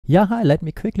Yeah, hi, let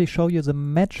me quickly show you the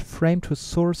match frame to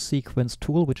source sequence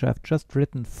tool, which I've just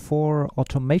written for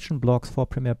automation blocks for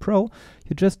Premiere Pro.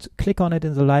 You just click on it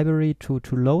in the library to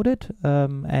load it.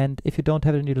 And if you don't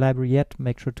have it in your library yet,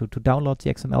 make sure to download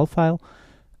the XML file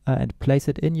and place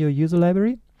it in your user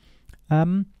library.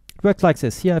 It works like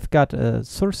this. Here I've got a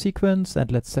source sequence,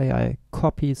 and let's say I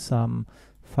copy some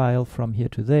file from here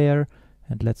to there,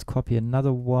 and let's copy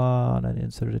another one and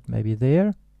insert it maybe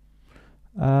there.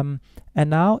 And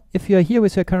now if you're here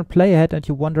with your current playhead and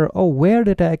you wonder, oh, where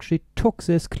did I actually took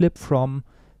this clip from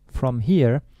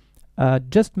here,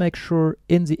 just make sure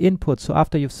in the input, so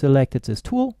after you've selected this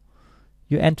tool,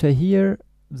 you enter here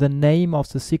the name of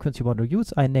the sequence you want to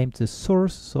use. I named this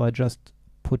source, so I just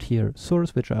put here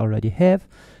source, which I already have,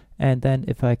 and then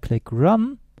if I click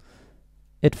run,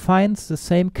 it finds the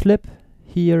same clip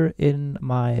here in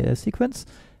my sequence,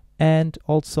 and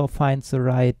also finds the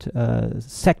right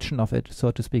section of it,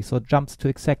 so to speak. So it jumps to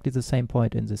exactly the same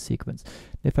point in the sequence.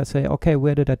 If I say, okay,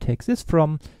 where did I take this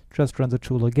from? Just run the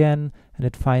tool again, and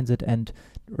it finds it and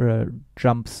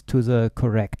jumps to the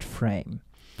correct frame.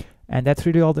 And that's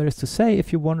really all there is to say.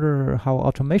 If you wonder how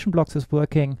Automation Blocks is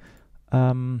working,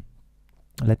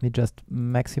 let me just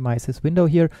maximize this window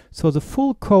here. So the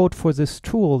full code for this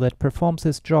tool that performs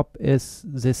this job is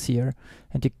this here.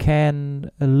 And you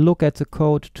can look at the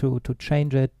code to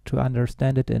change it, to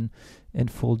understand it in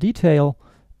full detail.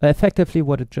 Effectively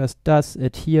what it just does,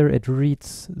 it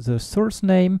reads the source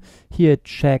name. Here it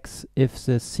checks if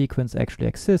the sequence actually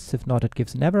exists. If not, it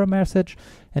gives an error message.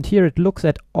 And here it looks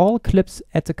at all clips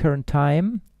at the current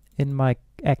time in my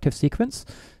active sequence.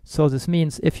 So this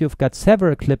means if you've got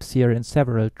several clips here in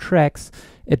several tracks,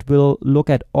 it will look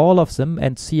at all of them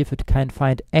and see if it can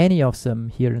find any of them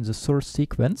here in the source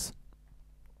sequence.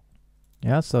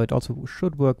 Yeah, so it also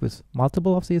should work with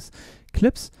multiple of these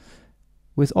clips.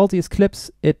 With all these clips,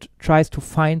 it tries to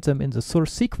find them in the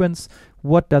source sequence.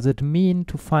 What does it mean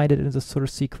to find it in the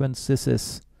source sequence? This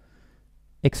is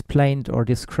explained or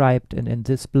described in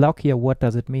this block here. What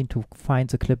does it mean to find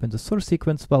the clip in the source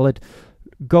sequence? Well, it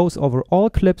goes over all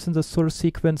clips in the source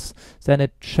sequence, then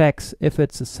it checks if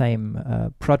it's the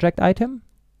same project item.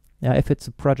 If it's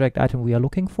a project item we are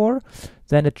looking for,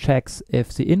 then it checks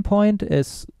if the in point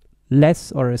is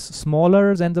less or is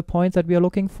smaller than the point that we are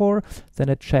looking for. Then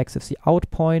it checks if the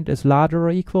out point is larger or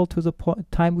equal to the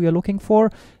time we are looking for.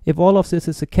 If all of this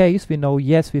is the case, we know,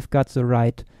 yes, we've got the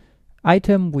right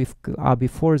item. We've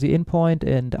before the in point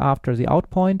and after the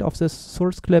out point of this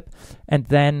source clip, and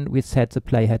then we set the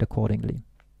playhead accordingly.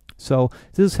 So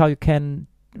this is how you can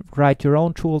write your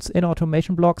own tools in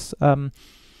Automation Blocks. Yeah,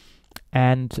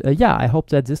 I hope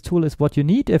that this tool is what you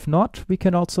need. If not, we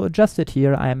can also adjust it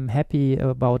here. I'm happy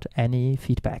about any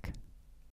feedback.